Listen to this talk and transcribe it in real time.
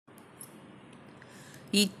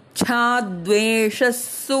इच्छाद्वेषः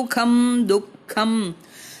सुखं दुःखम्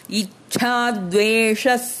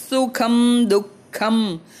इच्छाद्वेषः सुखं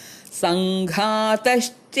दुःखं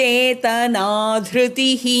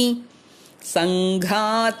सङ्घातश्चेतनाधृतिः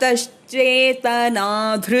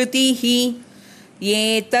सङ्घातश्चेतनाधृतिः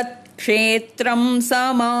एतत् क्षेत्रं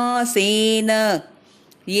समासेन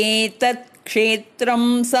एतत् क्षेत्रं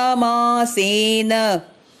समासेन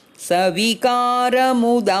सविकारमुदाहृतम्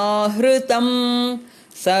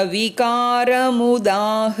सविकारमुदाहृतम्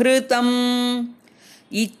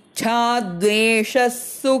इच्छाद्वेषः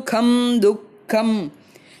सुखं दुःखं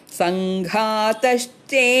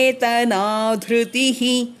सङ्घातश्चेतनाधृतिः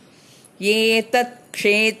एतत्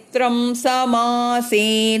क्षेत्रं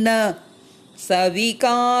समासेन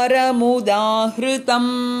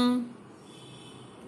सविकारमुदाहृतम्।